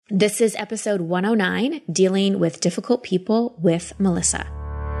This is episode 109, Dealing with Difficult People with Melissa.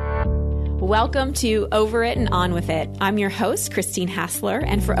 Welcome to Over It and On With It. I'm your host, Christine Hassler,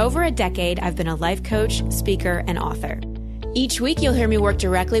 and for over a decade, I've been a life coach, speaker, and author. Each week, you'll hear me work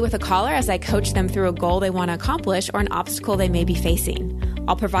directly with a caller as I coach them through a goal they want to accomplish or an obstacle they may be facing.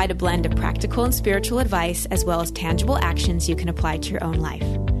 I'll provide a blend of practical and spiritual advice, as well as tangible actions you can apply to your own life.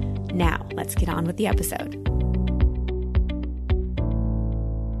 Now, let's get on with the episode.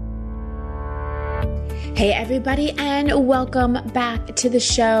 Hey everybody, and welcome back to the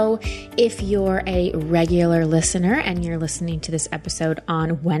show. If you're a regular listener and you're listening to this episode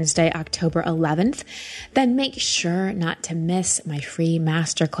on Wednesday, October 11th, then make sure not to miss my free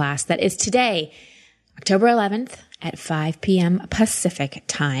masterclass that is today, October 11th at 5 p.m. Pacific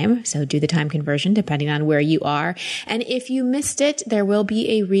time. So do the time conversion depending on where you are. And if you missed it, there will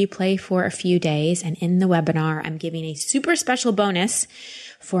be a replay for a few days. And in the webinar, I'm giving a super special bonus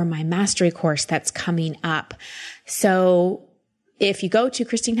for my mastery course that's coming up. So if you go to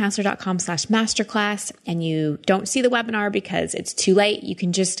christinehassler.com/masterclass and you don't see the webinar because it's too late, you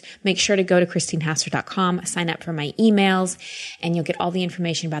can just make sure to go to christinehassler.com, sign up for my emails, and you'll get all the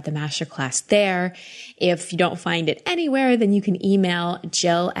information about the masterclass there. If you don't find it anywhere, then you can email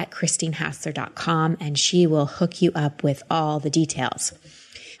jill@christinehassler.com and she will hook you up with all the details.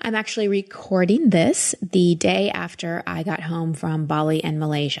 I'm actually recording this the day after I got home from Bali and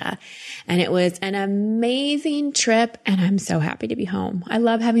Malaysia. And it was an amazing trip, and I'm so happy to be home. I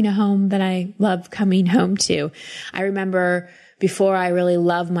love having a home that I love coming home to. I remember before I really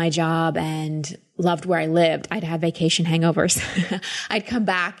loved my job and loved where I lived, I'd have vacation hangovers. I'd come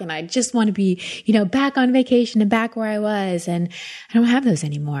back and I'd just want to be, back on vacation and back where I was. And I don't have those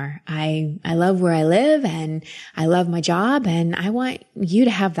anymore. I love where I live and I love my job, and I want you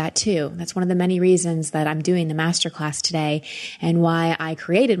to have that too. That's one of the many reasons that I'm doing the masterclass today and why I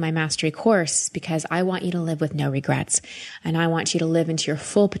created my mastery course, because I want you to live with no regrets, and I want you to live into your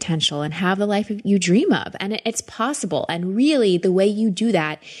full potential and have the life you dream of. And it's possible. And really the way you do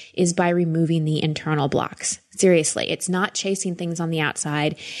that is by removing the internal blocks. Seriously, it's not chasing things on the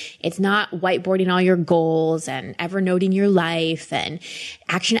outside. It's not whiteboarding all your goals and evernoting your life and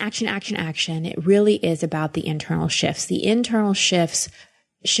action. It really is about the internal shifts. The internal shifts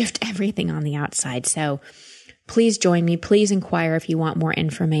shift everything on the outside. So please join me. Please inquire if you want more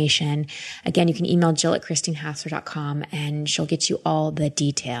information. Again, you can email jill@christinehassler.com and she'll get you all the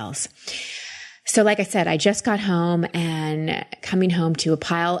details. So like I said, I just got home and coming home to a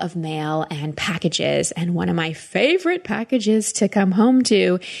pile of mail and packages. And one of my favorite packages to come home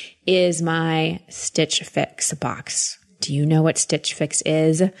to is my Stitch Fix box. Do you know what Stitch Fix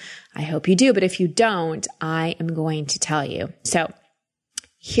is? I hope you do. But if you don't, I am going to tell you. So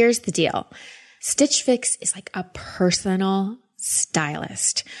here's the deal. Stitch Fix is like a personal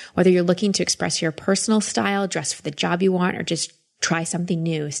stylist. Whether you're looking to express your personal style, dress for the job you want, or just try something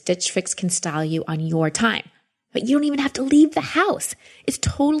new, Stitch Fix can style you on your time. But you don't even have to leave the house. It's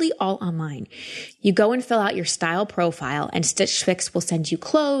totally all online. You go and fill out your style profile, and Stitch Fix will send you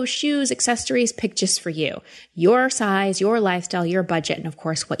clothes, shoes, accessories picked just for you. Your size, your lifestyle, your budget, and of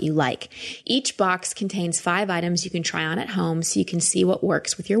course, what you like. Each box contains 5 items you can try on at home so you can see what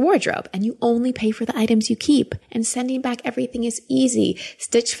works with your wardrobe. And you only pay for the items you keep. And sending back everything is easy.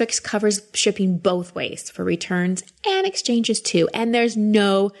 Stitch Fix covers shipping both ways for returns and exchanges too. And there's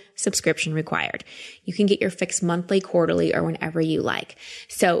no subscription required. You can get your fix monthly, quarterly, or whenever you like.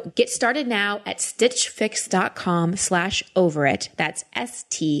 So get started now at stitchfix.com/overit. That's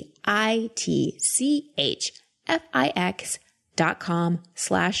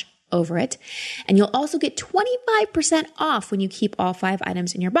stitchfix.com/overit. And you'll also get 25% off when you keep all 5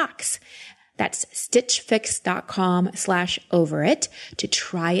 items in your box. That's stitchfix.com/overit to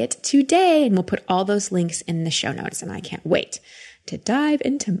try it today. And we'll put all those links in the show notes. And I can't wait to dive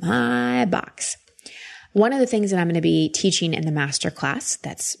into my box. One of the things that I'm going to be teaching in the masterclass,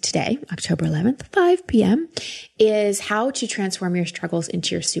 that's today, October 11th, 5 p.m., is how to transform your struggles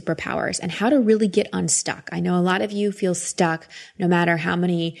into your superpowers and how to really get unstuck. I know a lot of you feel stuck no matter how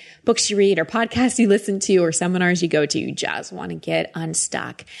many books you read or podcasts you listen to or seminars you go to. You just want to get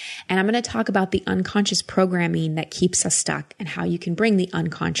unstuck. And I'm going to talk about the unconscious programming that keeps us stuck and how you can bring the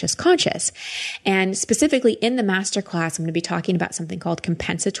unconscious conscious. And specifically in the masterclass, I'm going to be talking about something called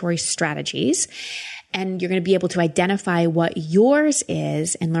compensatory strategies. And you're going to be able to identify what yours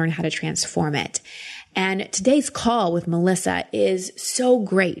is and learn how to transform it. And today's call with Melissa is so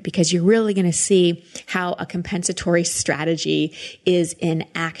great because you're really going to see how a compensatory strategy is in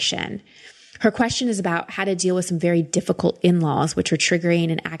action. Her question is about how to deal with some very difficult in-laws, which are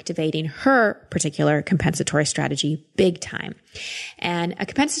triggering and activating her particular compensatory strategy big time. And a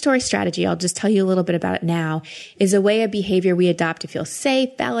compensatory strategy, I'll just tell you a little bit about it now, is a way of behavior we adopt to feel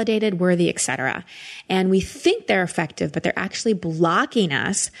safe, validated, worthy, etc. And we think they're effective, but they're actually blocking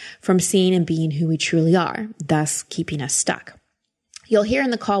us from seeing and being who we truly are, thus keeping us stuck. You'll hear in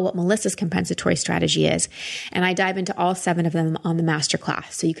the call what Melissa's compensatory strategy is, and I dive into all 7 of them on the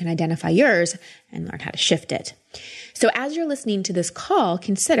masterclass so you can identify yours and learn how to shift it. So as you're listening to this call,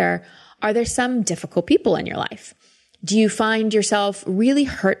 consider, are there some difficult people in your life? Do you find yourself really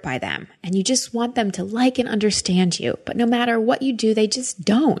hurt by them and you just want them to like and understand you, but no matter what you do, they just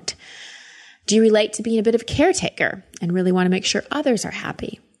don't? Do you relate to being a bit of a caretaker and really want to make sure others are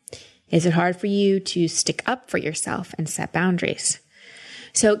happy? Is it hard for you to stick up for yourself and set boundaries?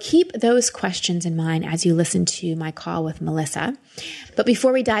 So keep those questions in mind as you listen to my call with Melissa. But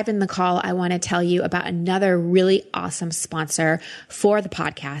before we dive in the call, I want to tell you about another really awesome sponsor for the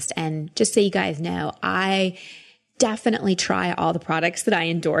podcast. And just so you guys know, I definitely try all the products that I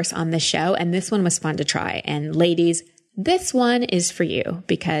endorse on the show. And this one was fun to try. And ladies, this one is for you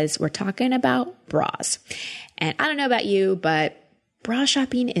because we're talking about bras. And I don't know about you, but bra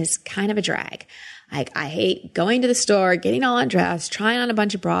shopping is kind of a drag. Like, I hate going to the store, getting all undressed, trying on a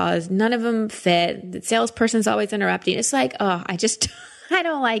bunch of bras. None of them fit. The salesperson's always interrupting. It's like, I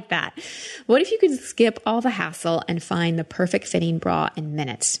don't like that. What if you could skip all the hassle and find the perfect fitting bra in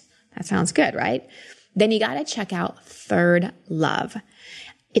minutes? That sounds good, right? Then you got to check out Third Love.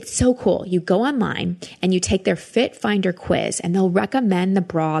 It's so cool. You go online and you take their Fit Finder quiz and they'll recommend the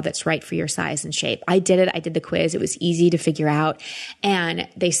bra that's right for your size and shape. I did it. I did the quiz. It was easy to figure out. And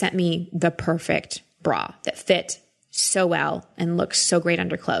they sent me the perfect bra that fit so well and looks so great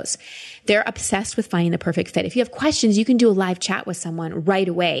under clothes. They're obsessed with finding the perfect fit. If you have questions, you can do a live chat with someone right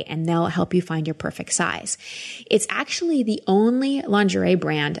away and they'll help you find your perfect size. It's actually the only lingerie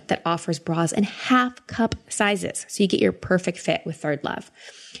brand that offers bras in half cup sizes. So you get your perfect fit with Third Love.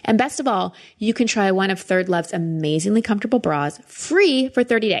 And best of all, you can try one of Third Love's amazingly comfortable bras free for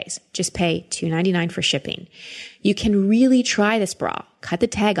 30 days. Just pay $2.99 for shipping. You can really try this bra, cut the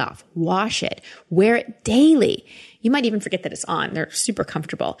tag off, wash it, wear it daily. You might even forget that it's on. They're super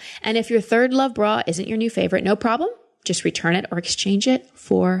comfortable. And if your Third Love bra isn't your new favorite, no problem. Just return it or exchange it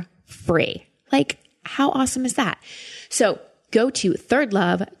for free. Like, how awesome is that? So go to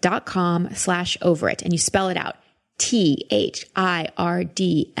thirdlove.com/overit and you spell it out.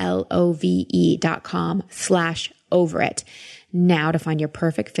 thirdlove.com/overit. Now to find your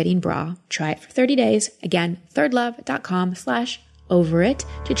perfect fitting bra, try it for 30 days. Again, thirdlove.com/overit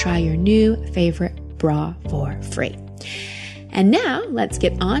to try your new favorite bra for free. And now let's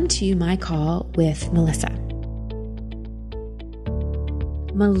get on to my call with Melissa.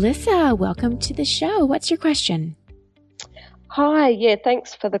 Melissa, welcome to the show. What's your question? Hi. Yeah,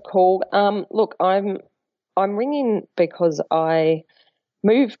 thanks for the call. Look, I'm ringing because I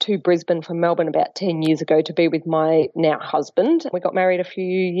moved to Brisbane from Melbourne about 10 years ago to be with my now husband. We got married a few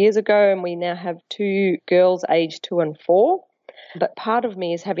years ago and we now have 2 girls aged 2 and 4. But part of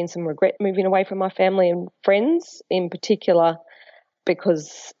me is having some regret moving away from my family and friends, in particular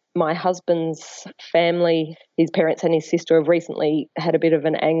because my husband's family, his parents and his sister, have recently had a bit of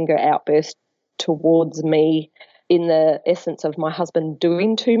an anger outburst towards me in the essence of my husband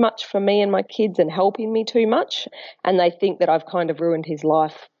doing too much for me and my kids and helping me too much. And they think that I've kind of ruined his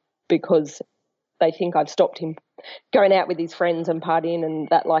life because they think I've stopped him going out with his friends and partying and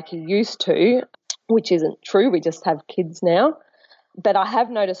that like he used to, which isn't true. We just have kids now. But I have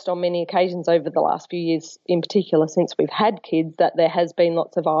noticed on many occasions over the last few years, in particular since we've had kids, that there has been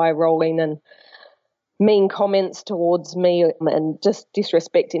lots of eye rolling and mean comments towards me and just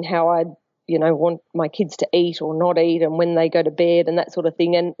disrespecting how I want my kids to eat or not eat and when they go to bed and that sort of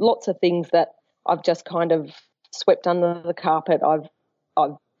thing, and lots of things that I've just kind of swept under the carpet. I've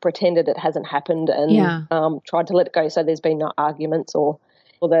pretended it hasn't happened and tried to let it go so there's been no arguments or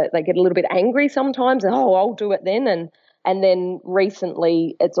they get a little bit angry sometimes and, I'll do it then. And then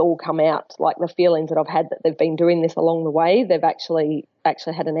recently it's all come out, like the feelings that I've had that they've been doing this along the way. They've actually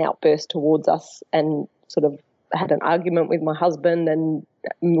had an outburst towards us and sort of had an argument with my husband and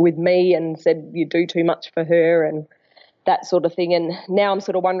with me and said you do too much for her and that sort of thing. And now I'm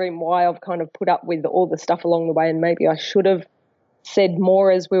sort of wondering why I've kind of put up with all the stuff along the way, and maybe I should have said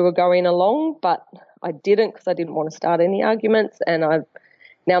more as we were going along, but I didn't because I didn't want to start any arguments. And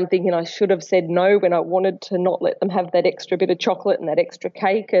now I'm thinking I should have said no when I wanted to not let them have that extra bit of chocolate and that extra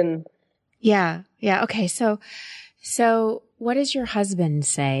cake. And yeah. Okay. So what does your husband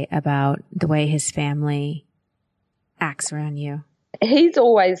say about the way his family acts around you? he's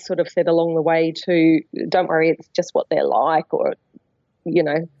always sort of said along the way to, don't worry, it's just what they're like, or, you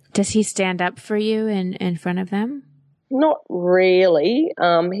know. Does he stand up for you in front of them? Not really.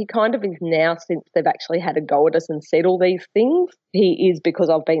 He kind of is now, since they've actually had a go at us and said all these things. He is, because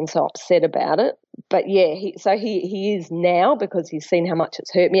I've been so upset about it. But yeah, he is now, because he's seen how much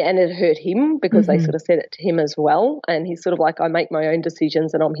it's hurt me, and it hurt him because they sort of said it to him as well. And he's sort of like, I make my own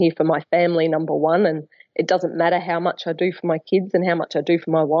decisions and I'm here for my family, number one, and it doesn't matter how much I do for my kids and how much I do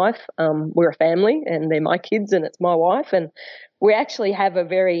for my wife. We're a family and they're my kids and it's my wife, and we actually have a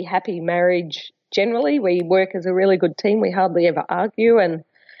very happy marriage. Generally, we work as a really good team. We hardly ever argue, and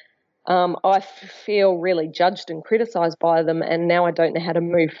I feel really judged and criticised by them, and now I don't know how to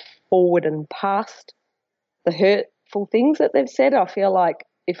move forward and past the hurtful things that they've said. I feel like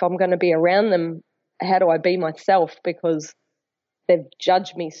if I'm going to be around them, how do I be myself? Because they've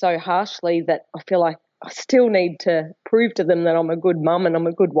judged me so harshly that I feel like I still need to prove to them that I'm a good mum and I'm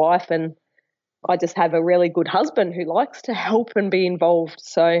a good wife, and I just have a really good husband who likes to help and be involved.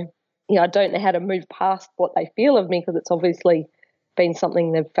 So I don't know how to move past what they feel of me, because it's obviously been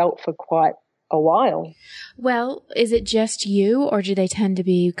something they've felt for quite a while. Well, is it just you, or do they tend to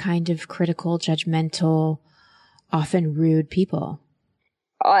be kind of critical, judgmental, often rude people?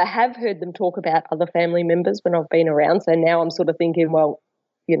 I have heard them talk about other family members when I've been around, so now I'm sort of thinking, well,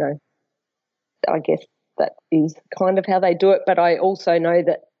 I guess that is kind of how they do it, but I also know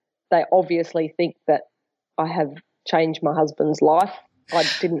that they obviously think that I have changed my husband's life. I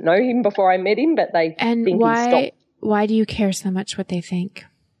didn't know him before I met him, but they think he stopped. Why do you care so much what they think?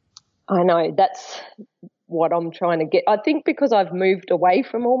 I know, that's what I'm trying to get. I think because I've moved away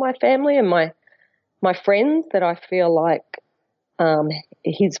from all my family and my friends, that I feel like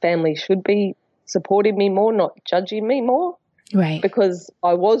his family should be supporting me more, not judging me more. Right. Because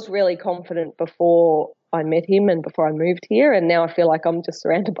I was really confident before I met him and before I moved here, and now I feel like I'm just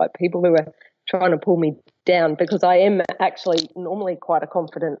surrounded by people who are trying to pull me down, because I am actually normally quite a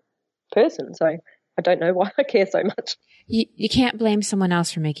confident person. So I don't know why I care so much. You can't blame someone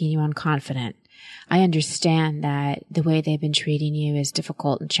else for making you unconfident. I understand that the way they've been treating you is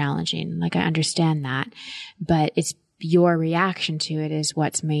difficult and challenging. Like, I understand that, but it's your reaction to it is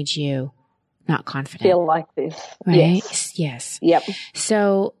what's made you not confident. Feel like this. Right? Yes. Yep.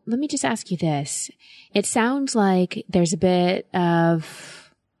 So let me just ask you this. It sounds like there's a bit of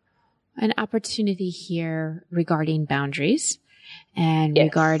an opportunity here regarding boundaries and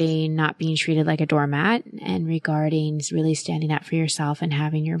regarding not being treated like a doormat, and regarding really standing up for yourself and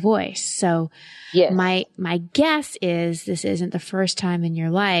having your voice. So my guess is this isn't the first time in your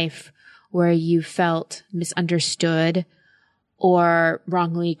life where you felt misunderstood or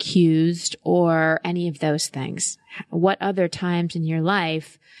wrongly accused or any of those things. What other times in your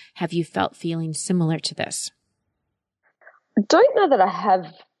life have you felt feelings similar to this? I don't know that I have.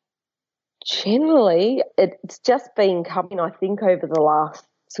 Generally, it's just been coming, I think, over the last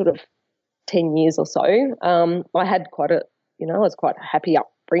sort of 10 years or so. I had I was quite a happy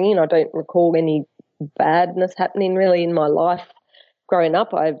upbringing. I don't recall any badness happening really in my life growing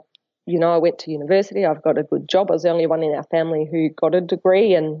up. I went to university. I've got a good job. I was the only one in our family who got a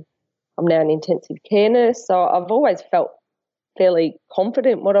degree, and I'm now an intensive care nurse. So I've always felt fairly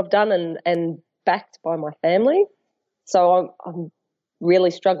confident in what I've done and backed by my family. So I'm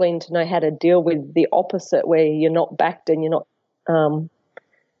really struggling to know how to deal with the opposite, where you're not backed and you're not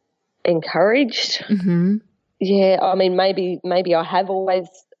encouraged. Mm-hmm. Yeah, I mean, maybe I have always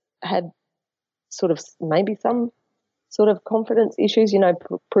had sort of maybe some sort of confidence issues,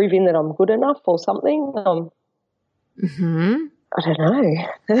 proving that I'm good enough or something. I don't know.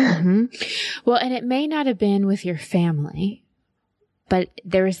 Mm-hmm. Well, and it may not have been with your family, but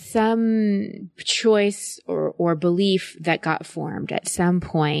there was some choice or belief that got formed at some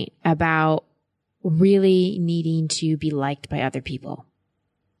point about really needing to be liked by other people.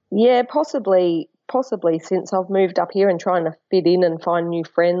 Yeah, possibly since I've moved up here and trying to fit in and find new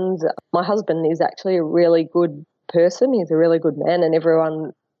friends. My husband is actually a really good person. He's a really good man, and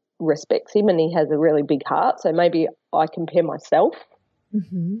everyone respects him, and he has a really big heart. So maybe I compare myself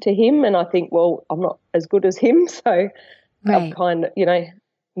to him, and I think, well, I'm not as good as him, so I've kind of,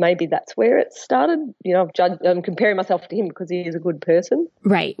 maybe that's where it started. I'm comparing myself to him because he is a good person.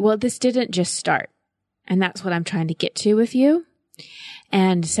 Right. Well, this didn't just start, and that's what I'm trying to get to with you.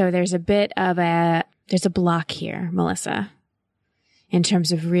 And so there's a block here, Melissa, in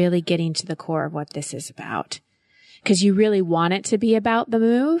terms of really getting to the core of what this is about. Because you really want it to be about the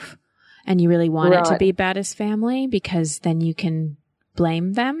move, and you really want it to be about his family, because then you can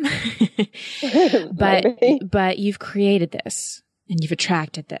blame them. But you've created this and you've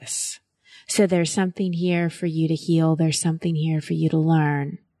attracted this. So there's something here for you to heal. There's something here for you to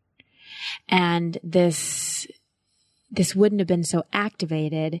learn. And this wouldn't have been so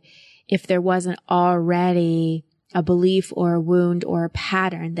activated if there wasn't already a belief or a wound or a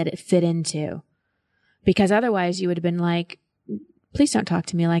pattern that it fit into. Because otherwise you would have been like, please don't talk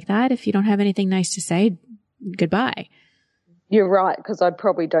to me like that. If you don't have anything nice to say, goodbye. You're right, because I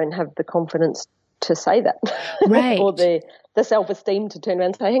probably don't have the confidence to say that. Right. Or the self-esteem to turn around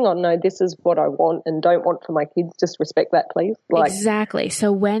and say, hang on, no, this is what I want and don't want for my kids. Just respect that, please. Exactly.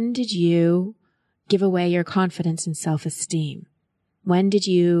 So when did you give away your confidence and self-esteem? When did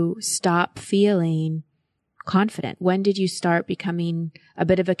you stop feeling confident? When did you start becoming a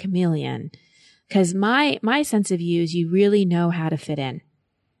bit of a chameleon? Because my sense of you is you really know how to fit in.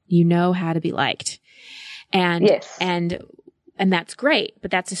 You know how to be liked. And, yes. and that's great,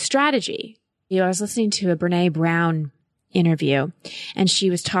 but that's a strategy. I was listening to a Brene Brown interview and she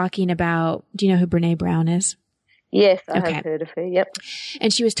was talking about, do you know who Brene Brown is? Yes, I have heard of her. Yep.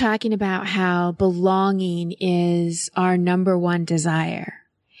 And she was talking about how belonging is our number one desire.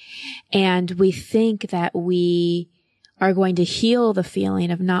 And we think that we are going to heal the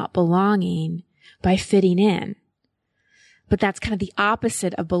feeling of not belonging by fitting in. But that's kind of the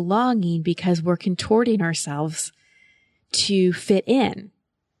opposite of belonging because we're contorting ourselves to fit in.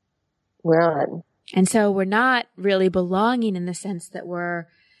 Right. And so we're not really belonging in the sense that we're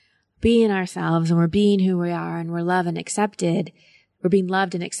being ourselves and we're being who we are and we're loved and accepted. We're being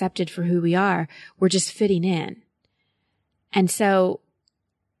loved and accepted for who we are. We're just fitting in. And so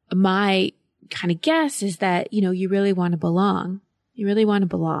my kind of guess is that, you really want to belong. You really want to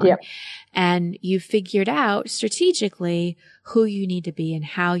belong. Yep. And you've figured out strategically who you need to be and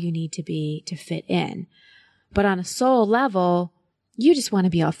how you need to be to fit in. But on a soul level, you just want to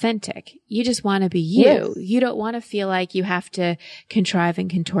be authentic. You just want to be you. Yes. You don't want to feel like you have to contrive and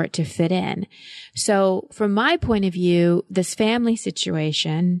contort to fit in. So from my point of view, this family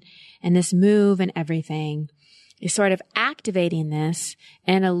situation and this move and everything is sort of activating this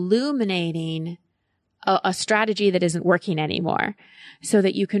and illuminating a strategy that isn't working anymore so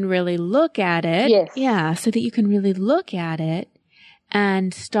that you can really look at it. Yes. Yeah. So that you can really look at it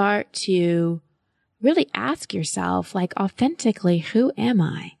and start to really ask yourself, like, authentically, who am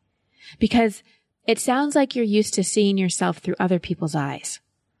I? Because it sounds like you're used to seeing yourself through other people's eyes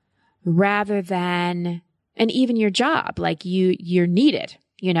rather than, and even your job, like you're needed,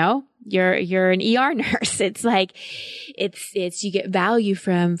 you're an ER nurse. It's like, it's, you get value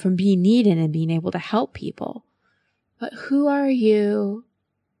from being needed and being able to help people. But who are you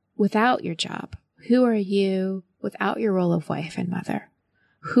without your job? Who are you without your role of wife and mother?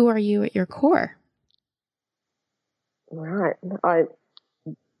 Who are you at your core? Right. I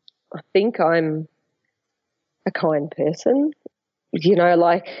think I'm a kind person.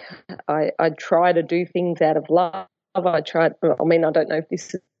 I try to do things out of love. I don't know if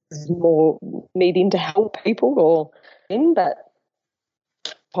this is more needing to help people but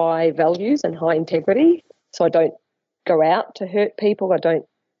high values and high integrity. So I don't go out to hurt people. I don't,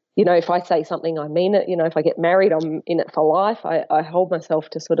 if I say something, I mean it. If I get married, I'm in it for life. I hold myself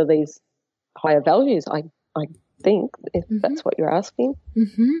to sort of these higher values. I think, if that's what you're asking.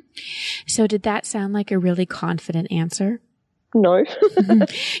 Mm-hmm. So did that sound like a really confident answer? No.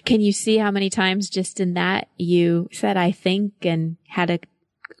 Can you see how many times just in that you said, I think, and had a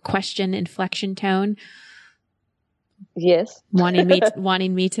question inflection tone? Yes.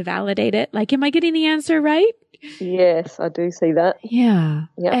 wanting me to validate it. Like, am I getting the answer right? Yes, I do see that. Yeah.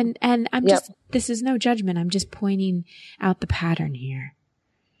 Yep. And I'm just, this is no judgment. I'm just pointing out the pattern here.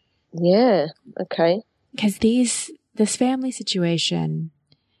 Yeah. Okay. Because this family situation,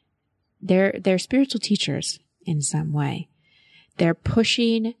 they're spiritual teachers in some way. They're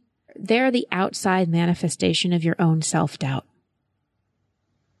the outside manifestation of your own self-doubt.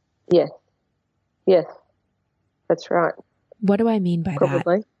 Yes. Yes. That's right. What do I mean by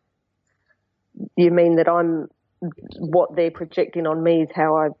Probably. that? You mean that what they're projecting on me is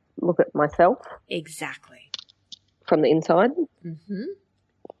how I look at myself? Exactly. From the inside? Mm-hmm.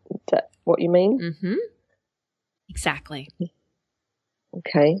 Is that what you mean? Mm-hmm. Exactly.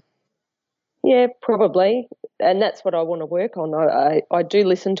 Okay. Yeah, probably. And that's what I want to work on. I do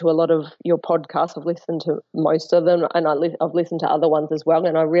listen to a lot of your podcasts. I've listened to most of them, and I've listened to other ones as well,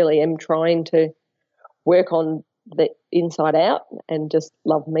 and I really am trying to work on the inside out and just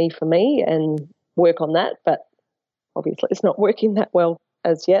love me for me and work on that. But obviously it's not working that well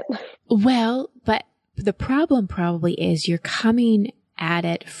as yet. Well, but the problem probably is you're coming at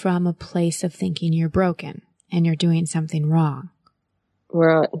it from a place of thinking you're broken and you're doing something wrong.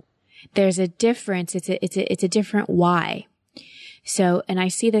 Right. There's a difference. It's a different why. So, and I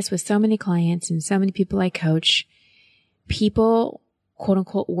see this with so many clients and so many people I coach. People, quote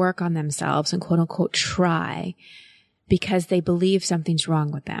unquote, work on themselves and quote unquote try because they believe something's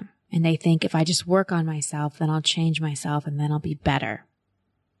wrong with them. And they think if I just work on myself, then I'll change myself and then I'll be better.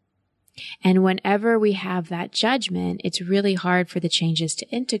 And whenever we have that judgment, it's really hard for the changes to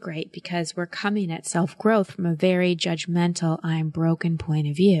integrate because we're coming at self-growth from a very judgmental, I'm broken point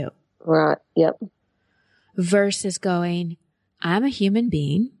of view. Right. Yep. Versus going, I'm a human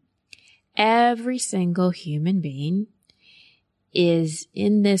being. Every single human being is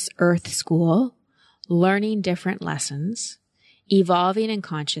in this earth school, learning different lessons, evolving in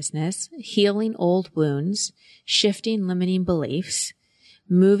consciousness, healing old wounds, shifting limiting beliefs,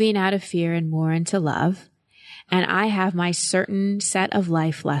 moving out of fear and more into love. And I have my certain set of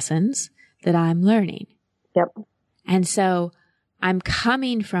life lessons that I'm learning. Yep. And so I'm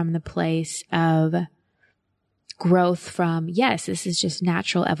coming from the place of growth from, yes, this is just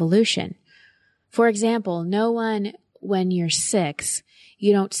natural evolution. For example, no one, when you're 6,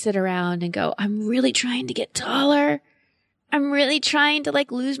 you don't sit around and go, I'm really trying to get taller. I'm really trying to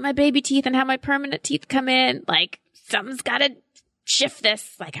lose my baby teeth and have my permanent teeth come in. Something's got to shift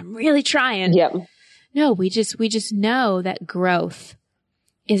this. I'm really trying. Yep. No, we just know that growth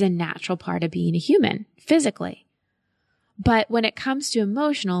is a natural part of being a human physically. But when it comes to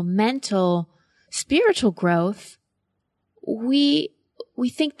emotional, mental, spiritual growth, we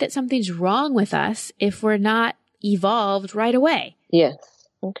think that something's wrong with us if we're not evolved right away. Yes.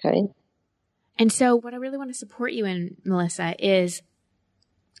 Okay. And so what I really want to support you in, Melissa, is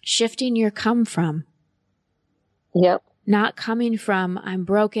shifting your come from. Yep. Not coming from, I'm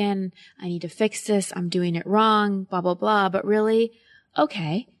broken, I need to fix this, I'm doing it wrong, blah, blah, blah, but really,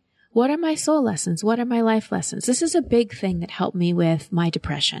 okay, what are my soul lessons? What are my life lessons? This is a big thing that helped me with my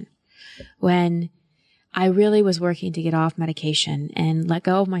depression. When I really was working to get off medication and let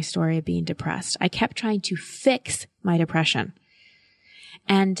go of my story of being depressed, I kept trying to fix my depression.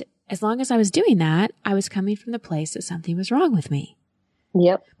 And as long as I was doing that, I was coming from the place that something was wrong with me.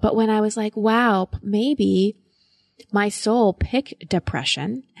 Yep. But when I was like, wow, maybe my soul picked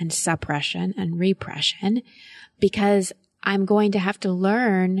depression and suppression and repression because I'm going to have to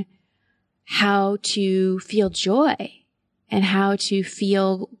learn how to feel joy and how to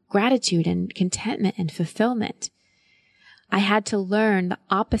feel gratitude and contentment and fulfillment. I had to learn the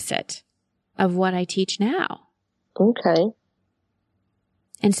opposite of what I teach now. Okay.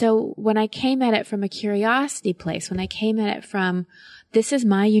 And so when I came at it from a curiosity place, when I came at it from, this is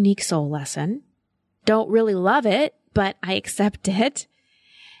my unique soul lesson, don't really love it, but I accept it.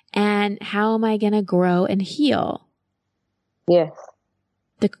 And how am I going to grow and heal? Yes.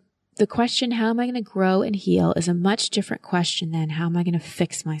 The question, how am I going to grow and heal, is a much different question than how am I going to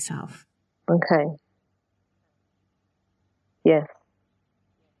fix myself? Okay. Yes.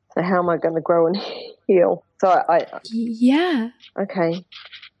 So how am I going to grow and heal? So Yeah. Okay.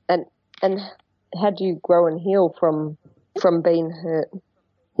 And how do you grow and heal from being hurt?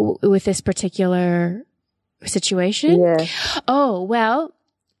 With this particular situation? Yeah. Oh, well,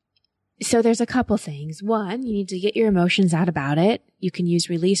 so there's a couple things. One, you need to get your emotions out about it. You can use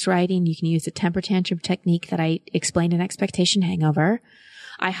release writing. You can use the temper tantrum technique that I explained in Expectation Hangover.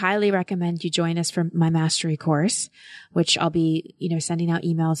 I highly recommend you join us for my mastery course, which I'll be, sending out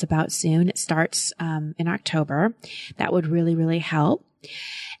emails about soon. It starts in October. That would really, really help.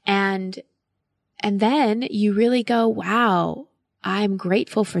 And then you really go, wow, I'm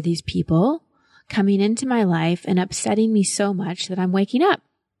grateful for these people coming into my life and upsetting me so much that I'm waking up.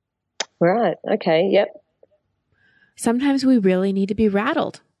 Right. Okay. Yep. Sometimes we really need to be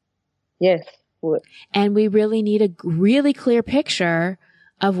rattled. Yes. And we really need a really clear picture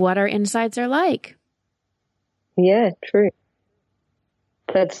of what our insides are like. Yeah, true.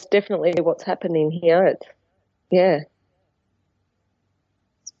 That's definitely what's happening here. I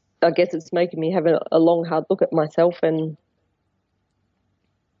guess it's making me have a long, hard look at myself and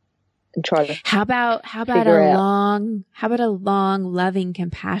try to. How about a long, loving,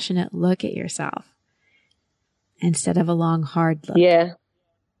 compassionate look at yourself instead of a long, hard look? Yeah.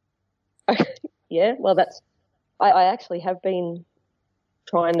 Yeah. Well, I actually have been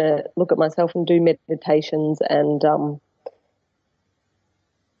trying to look at myself and do meditations and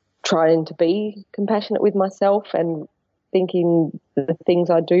trying to be compassionate with myself and thinking the things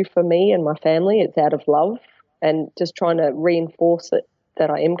I do for me and my family, it's out of love, and just trying to reinforce it that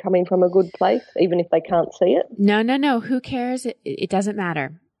I am coming from a good place, even if they can't see it. No. Who cares? It doesn't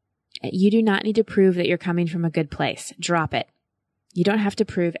matter. You do not need to prove that you're coming from a good place. Drop it. You don't have to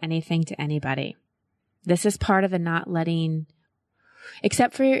prove anything to anybody. This is part of the not letting,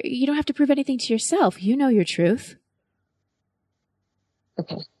 except for you don't have to prove anything to yourself. You know your truth.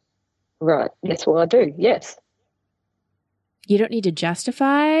 Okay. Right. Yes, well, I do. Yes. You don't need to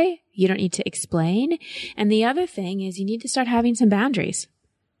justify. You don't need to explain. And the other thing is you need to start having some boundaries.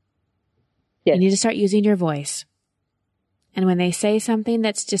 Yes. You need to start using your voice. And when they say something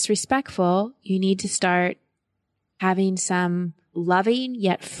that's disrespectful, you need to start having some loving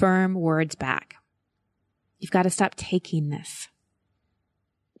yet firm words back. You've got to stop taking this.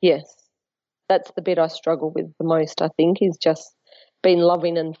 Yes. That's the bit I struggle with the most, I think, is just being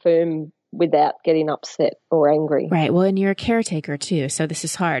loving and firm without getting upset or angry. Right. Well, and you're a caretaker too, so this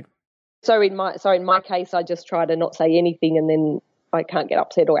is hard. So in my case, I just try to not say anything, and then I can't get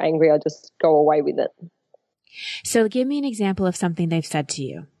upset or angry. I just go away with it. So give me an example of something they've said to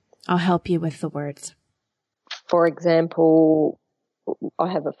you. I'll help you with the words. For example,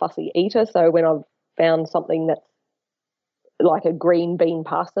 I have a fussy eater, so when I've found something that's like a green bean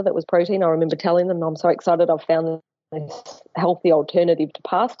pasta that was protein, I remember telling them, I'm so excited I've found this healthy alternative to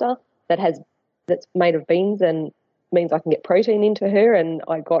pasta that's made of beans and means I can get protein into her. And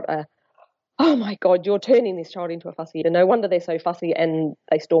I got oh my God, you're turning this child into a fussy eater. No wonder they're so fussy. And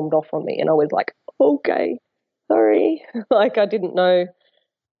they stormed off on me. And I was like, okay, sorry. Like I didn't know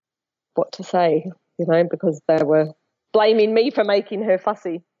what to say, because they were blaming me for making her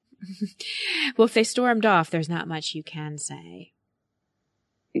fussy. Well, if they stormed off, there's not much you can say.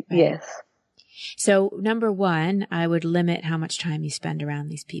 Right? Yes. So number one, I would limit how much time you spend around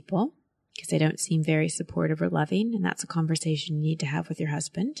these people because they don't seem very supportive or loving. And that's a conversation you need to have with your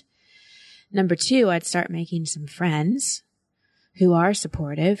husband. Number two, I'd start making some friends who are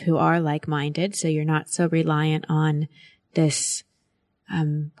supportive, who are like-minded. So you're not so reliant on this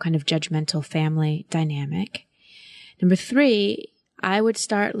kind of judgmental family dynamic. Number three, I would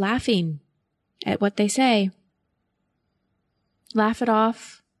start laughing at what they say. Laugh it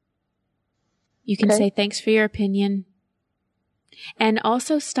off. You can say thanks for your opinion. And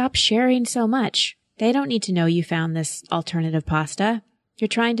also stop sharing so much. They don't need to know you found this alternative pasta. You're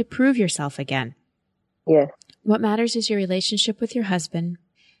trying to prove yourself again. Yeah. What matters is your relationship with your husband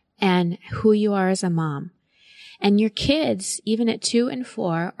and who you are as a mom. And your kids, even at 2 and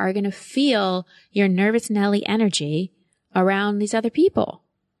 4, are going to feel your nervous Nelly energy around these other people.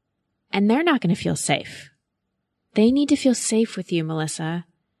 And they're not going to feel safe. They need to feel safe with you, Melissa.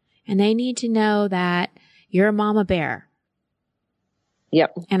 And they need to know that you're a mama bear.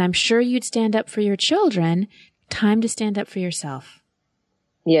 Yep. And I'm sure you'd stand up for your children. Time to stand up for yourself.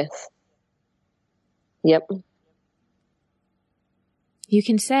 Yes. Yep. You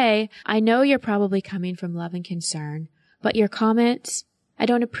can say, I know you're probably coming from love and concern, but your comments, I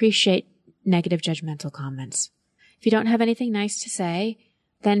don't appreciate negative judgmental comments. If you don't have anything nice to say,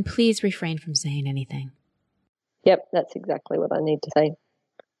 then please refrain from saying anything. Yep, that's exactly what I need to say.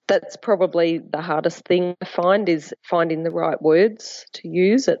 That's probably the hardest thing I find is finding the right words to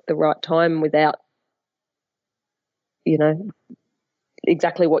use at the right time without,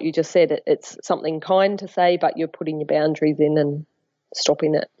 exactly what you just said. It's something kind to say, but you're putting your boundaries in and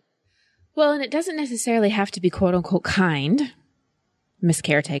stopping it. Well, and it doesn't necessarily have to be quote unquote kind, Miss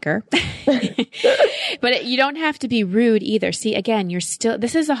Caretaker. But you don't have to be rude either. See, again,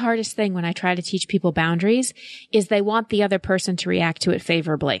 this is the hardest thing when I try to teach people boundaries is they want the other person to react to it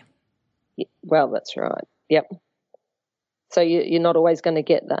favorably. Well, that's right. Yep. So you're not always going to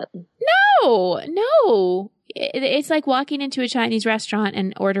get that. No. It's like walking into a Chinese restaurant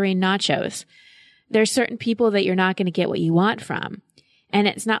and ordering nachos. There's certain people that you're not going to get what you want from. And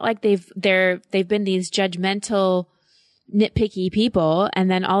it's not like they've been these judgmental, nitpicky people.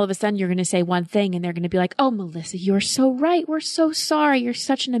 And then all of a sudden you're going to say one thing and they're going to be like, oh, Melissa, you're so right. We're so sorry. You're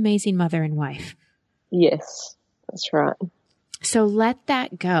such an amazing mother and wife. Yes, that's right. So let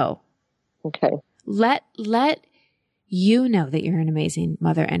that go. Okay. Let you know that you're an amazing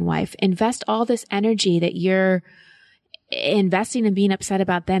mother and wife. Invest all this energy that you're investing in being upset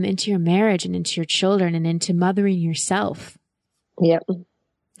about them into your marriage and into your children and into mothering yourself. Yep.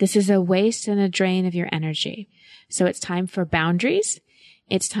 This is a waste and a drain of your energy. So it's time for boundaries.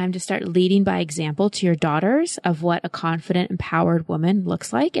 It's time to start leading by example to your daughters of what a confident, empowered woman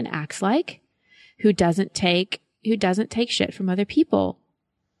looks like and acts like, who doesn't take shit from other people.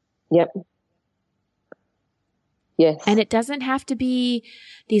 Yep. Yes. And it doesn't have to be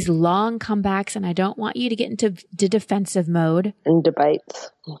these long comebacks, and I don't want you to get into defensive mode. And debates.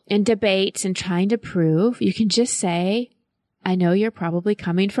 In debates and trying to prove. You can just say, I know you're probably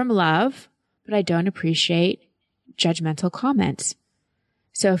coming from love, but I don't appreciate judgmental comments.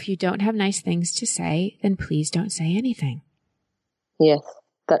 So if you don't have nice things to say, then please don't say anything. Yes,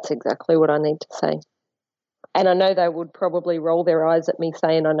 that's exactly what I need to say. And I know they would probably roll their eyes at me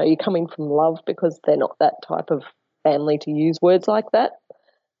saying, I know you're coming from love, because they're not that type of family to use words like that.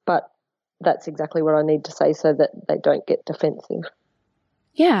 that's exactly what I need to say so that they don't get defensive.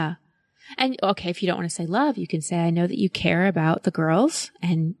 Yeah. And okay, if you don't want to say love, you can say, I know that you care about the girls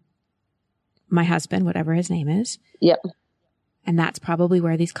and my husband, whatever his name is. Yep. And that's probably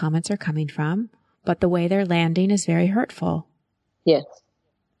where these comments are coming from. But the way they're landing is very hurtful. Yes.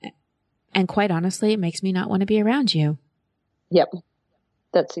 And quite honestly, it makes me not want to be around you. Yep.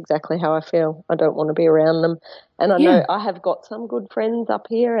 That's exactly how I feel. I don't want to be around them. And I know I have got some good friends up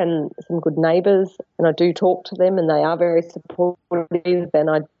here and some good neighbours, and I do talk to them and they are very supportive, and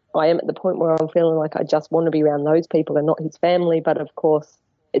I am at the point where I'm feeling like I just want to be around those people and not his family, but of course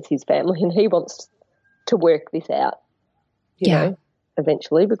it's his family and he wants to work this out, you know,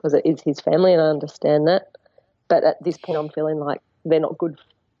 eventually, because it is his family and I understand that. But at this point I'm feeling like they're not good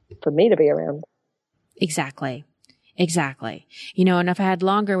for me to be around. Exactly. Exactly. You know, and if I had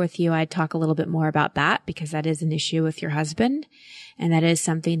longer with you, I'd talk a little bit more about that, because that is an issue with your husband. And that is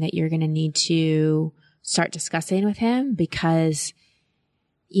something that you're going to need to start discussing with him, because,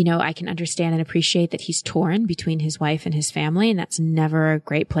 you know, I can understand and appreciate that he's torn between his wife and his family, and that's never a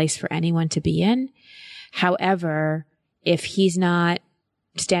great place for anyone to be in. However, if he's not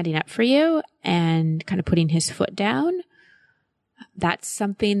standing up for you and kind of putting his foot down, that's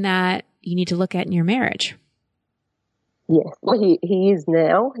something that you need to look at in your marriage. Yes, well, he is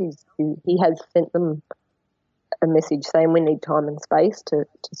now. He has sent them a message saying we need time and space to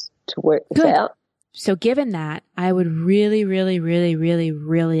work this out. So given that, I would really, really, really, really,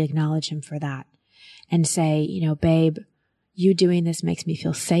 really acknowledge him for that and say, you know, babe, you doing this makes me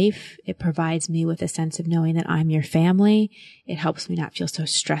feel safe. It provides me with a sense of knowing that I'm your family. It helps me not feel so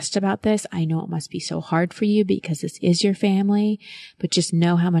stressed about this. I know it must be so hard for you because this is your family, but just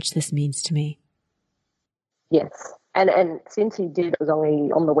know how much this means to me. Yes. And since he did, it was only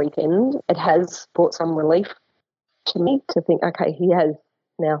on the weekend, it has brought some relief to me to think, okay, he has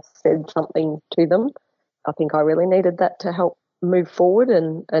now said something to them. I think I really needed that to help move forward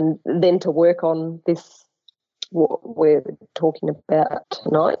and then to work on this, what we're talking about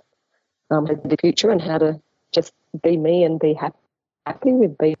tonight, the future, and how to just be me and be happy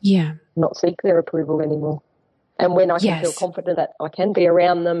with not seek their approval anymore. And when I can feel confident that I can be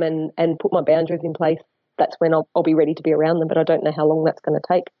around them and put my boundaries in place, that's when I'll be ready to be around them, but I don't know how long that's going to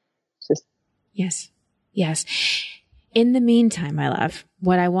take. It's just... Yes. In the meantime, my love,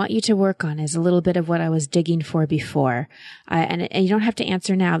 what I want you to work on is a little bit of what I was digging for before. And you don't have to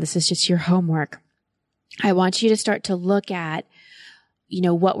answer now. This is just your homework. I want you to start to look at, you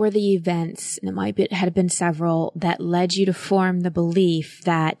know, what were the events, and had been several, that led you to form the belief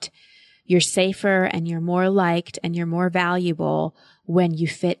that you're safer and you're more liked and you're more valuable when you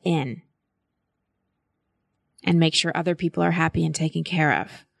fit in and make sure other people are happy and taken care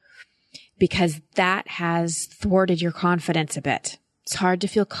of, because that has thwarted your confidence a bit. It's hard to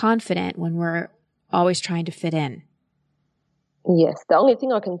feel confident when we're always trying to fit in. Yes. The only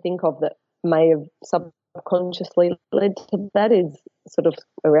thing I can think of that may have subconsciously led to that is sort of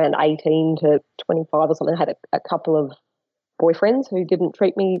around 18 to 25 or something. I had a couple of boyfriends who didn't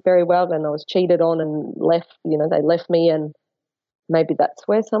treat me very well, and I was cheated on and left, you know, they left me, and maybe that's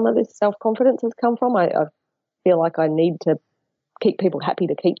where some of this self-confidence has come from. I feel like I need to keep people happy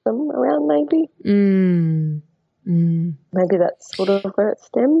to keep them around, maybe. Maybe that's sort of where it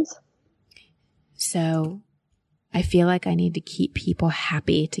stems. So I feel like I need to keep people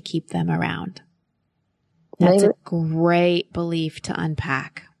happy to keep them around. That's a great belief to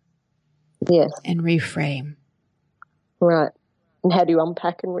unpack. Yes. And reframe. Right. And how do you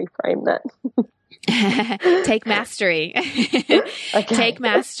unpack and reframe that? Take mastery. Take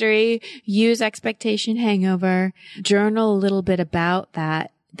mastery, use expectation hangover, journal a little bit about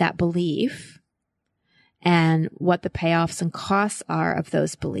that belief and what the payoffs and costs are of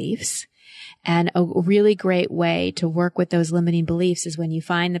those beliefs. And a really great way to work with those limiting beliefs is when you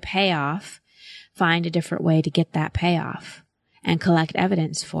find the payoff, find a different way to get that payoff and collect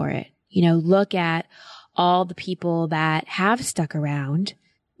evidence for it. You know, look at all the people that have stuck around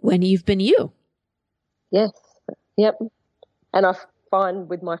when you've been you. Yes. Yep. And I find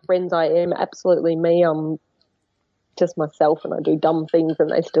with my friends, I am absolutely me. I'm just myself, and I do dumb things and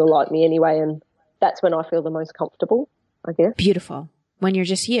they still like me anyway. And that's when I feel the most comfortable, I guess. Beautiful. When you're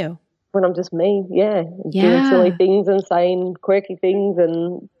just you. When I'm just me, doing silly things and saying quirky things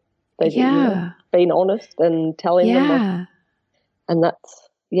and you know, being honest and telling them. And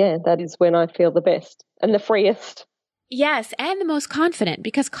that is when I feel the best and the freest. Yes, and the most confident,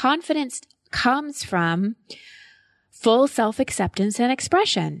 because confidence comes from full self-acceptance and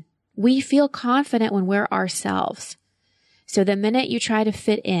expression. We feel confident when we're ourselves. So the minute you try to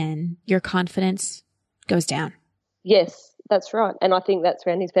fit in, your confidence goes down. Yes, That's right. And I think that's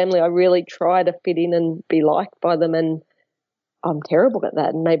around his family. I really try to fit in and be liked by them, and I'm terrible at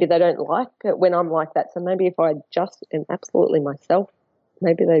that. And maybe they don't like it when I'm like that. So maybe if I just am absolutely myself,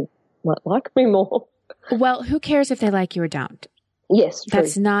 maybe they might like me more. Well, who cares if they like you or don't? Yes, true.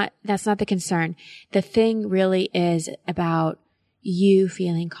 That's not the concern. The thing really is about you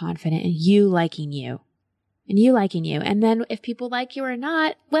feeling confident and you liking you. And then if people like you or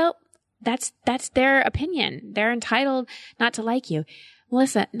not, well, that's their opinion. They're entitled not to like you.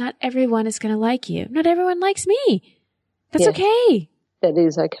 Melissa, not everyone is going to like you. Not everyone likes me. That's okay. That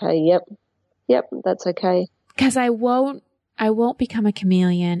is okay. Yep, that's okay. Because I won't become a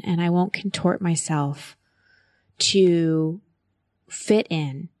chameleon, and I won't contort myself to fit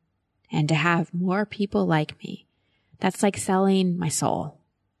in and to have more people like me. That's like selling my soul.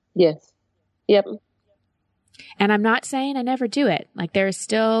 Yes. Yep. And I'm not saying I never do it. Like, there are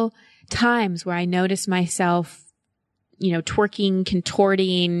still times where I notice myself, twerking,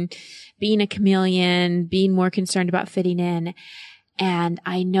 contorting, being a chameleon, being more concerned about fitting in. And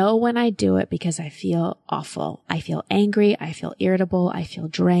I know when I do it because I feel awful. I feel angry. I feel irritable. I feel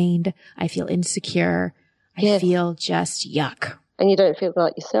drained. I feel insecure. I feel just yuck. And you don't feel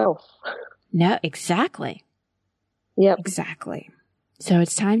like yourself. No, exactly. Yep. Exactly. So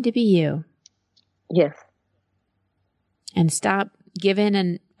it's time to be you. Yes. And stop giving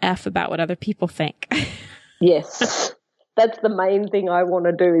an F about what other people think. Yes. That's the main thing I want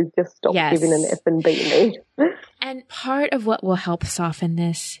to do, is just stop giving an F and be me. And part of what will help soften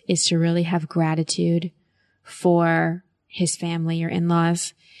this is to really have gratitude for his family, your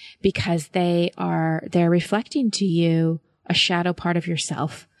in-laws, because they're reflecting to you a shadow part of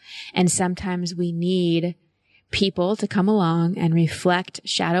yourself. And sometimes we need people to come along and reflect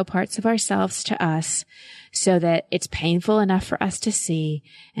shadow parts of ourselves to us so that it's painful enough for us to see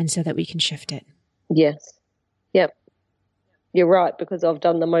and so that we can shift it. Yes. Yep. You're right, because I've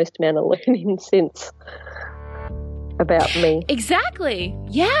done the most amount of learning since about me. Exactly.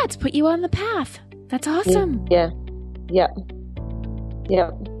 Yeah, it's put you on the path. That's awesome. Yeah. Yep.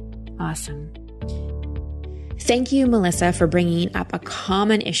 Awesome. Thank you, Melissa, for bringing up a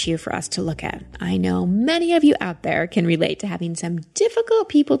common issue for us to look at. I know many of you out there can relate to having some difficult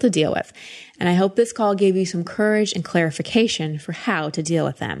people to deal with, and I hope this call gave you some courage and clarification for how to deal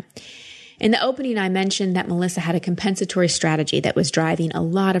with them. In the opening, I mentioned that Melissa had a compensatory strategy that was driving a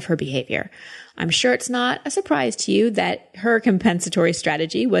lot of her behavior. I'm sure it's not a surprise to you that her compensatory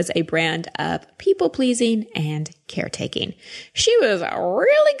strategy was a brand of people-pleasing and caretaking. She was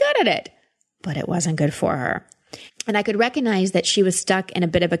really good at it, but it wasn't good for her. And I could recognize that she was stuck in a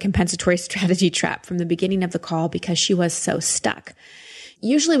bit of a compensatory strategy trap from the beginning of the call because she was so stuck.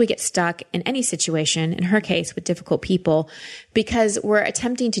 Usually we get stuck in any situation, in her case with difficult people, because we're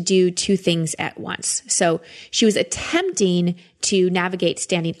attempting to do two things at once. So she was attempting to navigate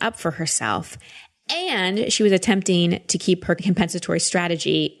standing up for herself, and she was attempting to keep her compensatory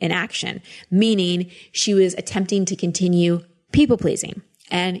strategy in action, meaning she was attempting to continue people-pleasing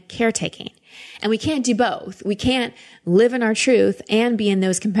and caretaking. And we can't do both. We can't live in our truth and be in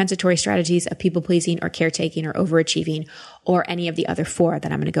those compensatory strategies of people-pleasing or caretaking or overachieving or any of the other four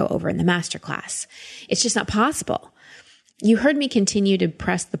that I'm going to go over in the masterclass. It's just not possible. You heard me continue to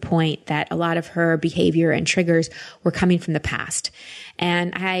press the point that a lot of her behavior and triggers were coming from the past.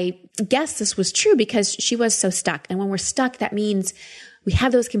 And I guess this was true because she was so stuck. And when we're stuck, that means we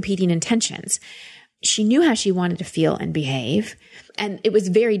have those competing intentions. She knew how she wanted to feel and behave, and it was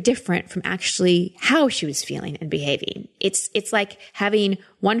very different from actually how she was feeling and behaving. It's like having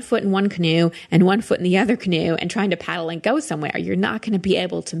one foot in one canoe and one foot in the other canoe and trying to paddle and go somewhere. You're not going to be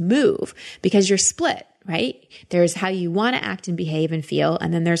able to move because you're split, right? There's how you want to act and behave and feel,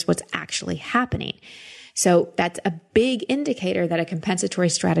 and then there's what's actually happening. So that's a big indicator that a compensatory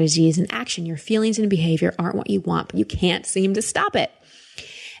strategy is in action. Your feelings and behavior aren't what you want, but you can't seem to stop it.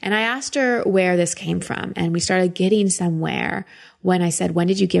 And I asked her where this came from, and we started getting somewhere when I said, when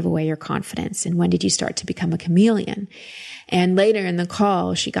did you give away your confidence? And when did you start to become a chameleon? And later in the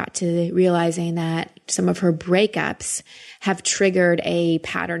call, she got to realizing that some of her breakups have triggered a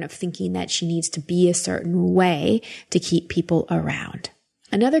pattern of thinking that she needs to be a certain way to keep people around.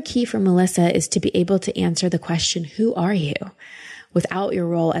 Another key for Melissa is to be able to answer the question, who are you? Without your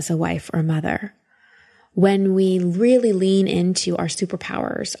role as a wife or mother. When we really lean into our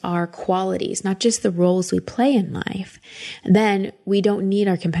superpowers, our qualities, not just the roles we play in life, then we don't need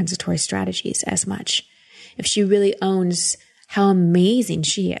our compensatory strategies as much. If she really owns how amazing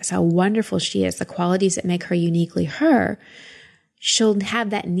she is, how wonderful she is, the qualities that make her uniquely her, she'll have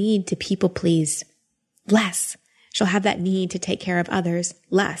that need to people please less. She'll have that need to take care of others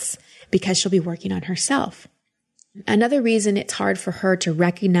less because she'll be working on herself. Another reason it's hard for her to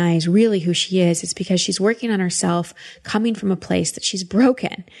recognize really who she is because she's working on herself coming from a place that she's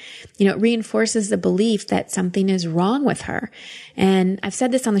broken. It reinforces the belief that something is wrong with her. And I've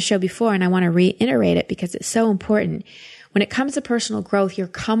said this on the show before, and I want to reiterate it because it's so important. When it comes to personal growth, your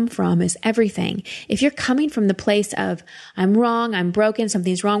come from is everything. If you're coming from the place of, I'm wrong, I'm broken,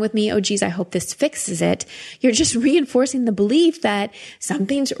 something's wrong with me, oh geez, I hope this fixes it, you're just reinforcing the belief that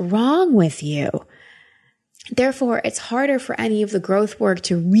something's wrong with you. Therefore, it's harder for any of the growth work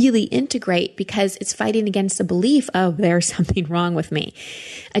to really integrate because it's fighting against the belief of there's something wrong with me.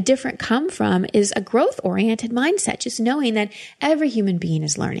 A different come from is a growth-oriented mindset, just knowing that every human being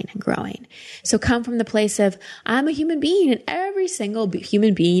is learning and growing. So come from the place of, I'm a human being and every single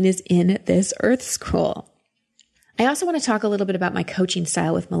human being is in this earth school. I also want to talk a little bit about my coaching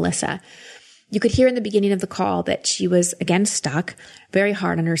style with Melissa. You could hear in the beginning of the call that she was, again, stuck, very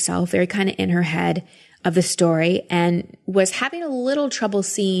hard on herself, very kind of in her head of the story, and was having a little trouble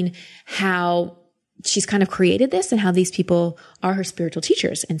seeing how she's kind of created this and how these people are her spiritual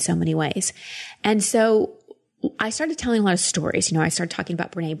teachers in so many ways. And so I started telling a lot of stories. I started talking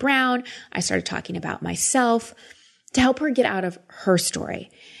about Brene Brown. I started talking about myself to help her get out of her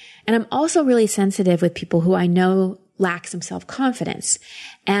story. And I'm also really sensitive with people who I know lack some self-confidence.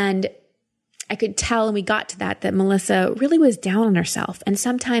 And I could tell, and we got to that Melissa really was down on herself. And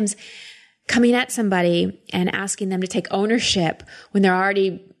sometimes coming at somebody and asking them to take ownership when they're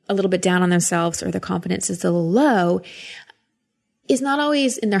already a little bit down on themselves or their confidence is a little low is not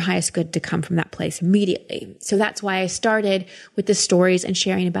always in their highest good to come from that place immediately. So that's why I started with the stories and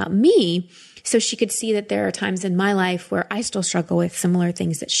sharing about me, so she could see that there are times in my life where I still struggle with similar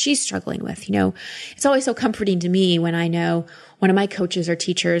things that she's struggling with. It's always so comforting to me when I know one of my coaches or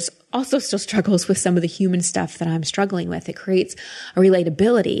teachers also still struggles with some of the human stuff that I'm struggling with. It creates a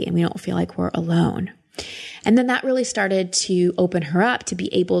relatability and we don't feel like we're alone. And then that really started to open her up to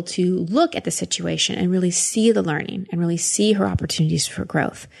be able to look at the situation and really see the learning and really see her opportunities for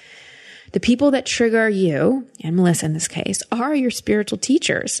growth. The people that trigger you, and Melissa in this case, are your spiritual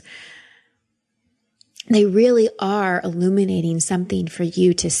teachers. They really are illuminating something for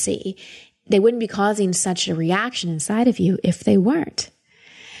you to see. They wouldn't be causing such a reaction inside of you if they weren't.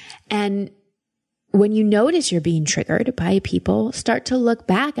 And when you notice you're being triggered by people, start to look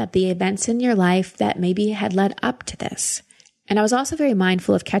back at the events in your life that maybe had led up to this. And I was also very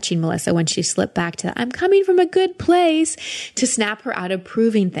mindful of catching Melissa when she slipped back to, I'm coming from a good place, to snap her out of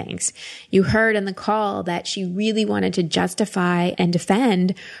proving things. You heard in the call that she really wanted to justify and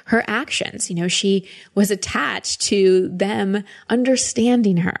defend her actions. She was attached to them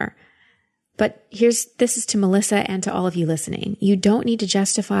understanding her. But this is to Melissa and to all of you listening. You don't need to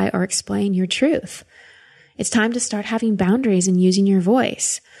justify or explain your truth. It's time to start having boundaries and using your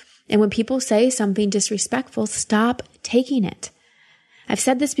voice. And when people say something disrespectful, stop taking it. I've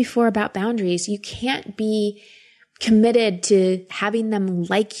said this before about boundaries. You can't be committed to having them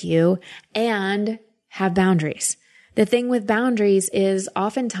like you and have boundaries. The thing with boundaries is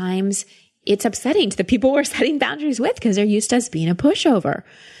oftentimes it's upsetting to the people we're setting boundaries with because they're used to us being a pushover.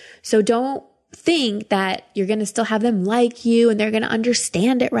 So don't think that you're going to still have them like you and they're going to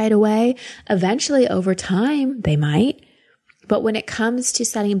understand it right away. Eventually, over time, they might. But when it comes to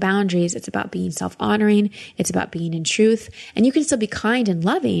setting boundaries, it's about being self-honoring. It's about being in truth. And you can still be kind and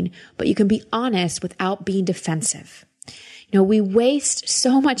loving, but you can be honest without being defensive. We waste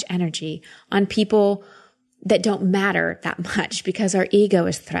so much energy on people that don't matter that much because our ego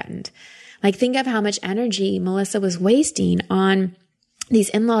is threatened. Think of how much energy Melissa was wasting on these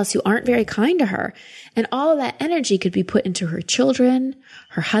in-laws who aren't very kind to her. And all of that energy could be put into her children,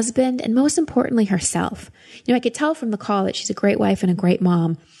 her husband, and most importantly, herself. I could tell from the call that she's a great wife and a great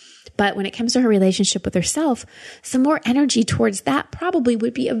mom. But when it comes to her relationship with herself, some more energy towards that probably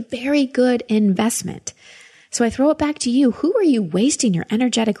would be a very good investment. So I throw it back to you. Who are you wasting your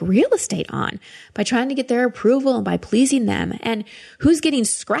energetic real estate on by trying to get their approval and by pleasing them? And who's getting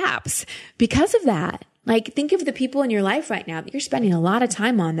scraps because of that? Think of the people in your life right now that you're spending a lot of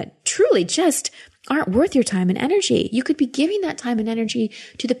time on that truly just aren't worth your time and energy. You could be giving that time and energy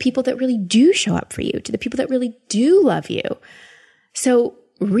to the people that really do show up for you, to the people that really do love you. So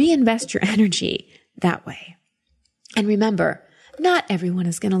reinvest your energy that way. And remember, not everyone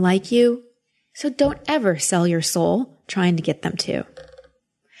is going to like you. So don't ever sell your soul trying to get them to.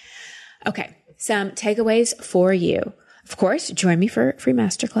 Okay, some takeaways for you. Of course, join me for a free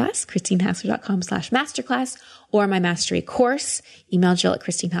masterclass, christinehassler.com/masterclass, or my mastery course. Email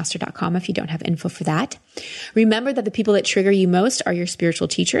Jill@christinehassler.com if you don't have info for that. Remember that the people that trigger you most are your spiritual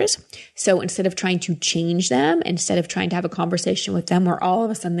teachers. So instead of trying to change them, instead of trying to have a conversation with them where all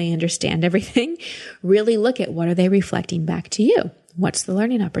of a sudden they understand everything, really look at what are they reflecting back to you? What's the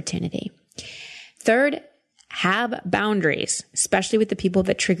learning opportunity? Third, have boundaries, especially with the people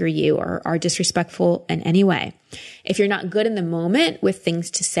that trigger you or are disrespectful in any way. If you're not good in the moment with things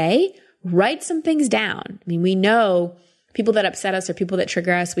to say, write some things down. I mean, we know people that upset us or people that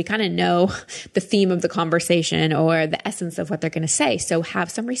trigger us, we kind of know the theme of the conversation or the essence of what they're going to say. So have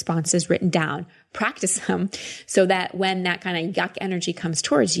some responses written down, practice them so that when that kind of yuck energy comes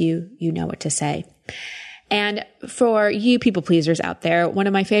towards you, you know what to say. And for you people pleasers out there, one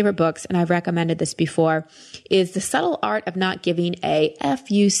of my favorite books, and I've recommended this before, is The Subtle Art of Not Giving a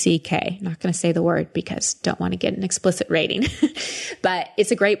F-U-C-K. I'm not going to say the word because don't want to get an explicit rating, but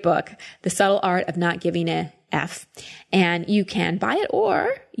it's a great book, The Subtle Art of Not Giving a F. And you can buy it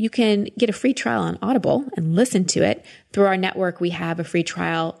or you can get a free trial on Audible and listen to it. Through our network, we have a free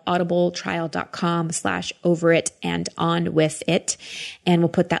trial, audibletrial.com/overitandonwithit. And we'll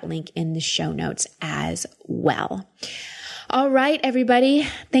put that link in the show notes as well. All right, everybody.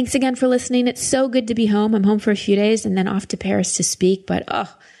 Thanks again for listening. It's so good to be home. I'm home for a few days and then off to Paris to speak. But am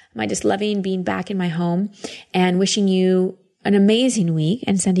I just loving being back in my home and wishing you an amazing week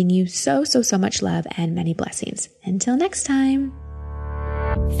and sending you so much love and many blessings. Until next time.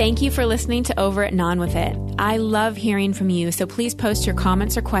 Thank you for listening to Over It and On With It. I love hearing from you, so please post your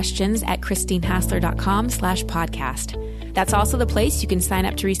comments or questions at christinehassler.com/podcast. That's also the place you can sign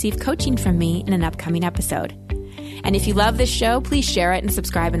up to receive coaching from me in an upcoming episode. And if you love this show, please share it and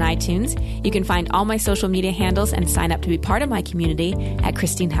subscribe in iTunes. You can find all my social media handles and sign up to be part of my community at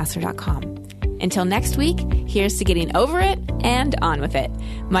christinehassler.com. Until next week, here's to getting over it and on with it.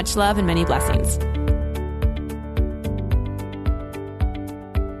 Much love and many blessings.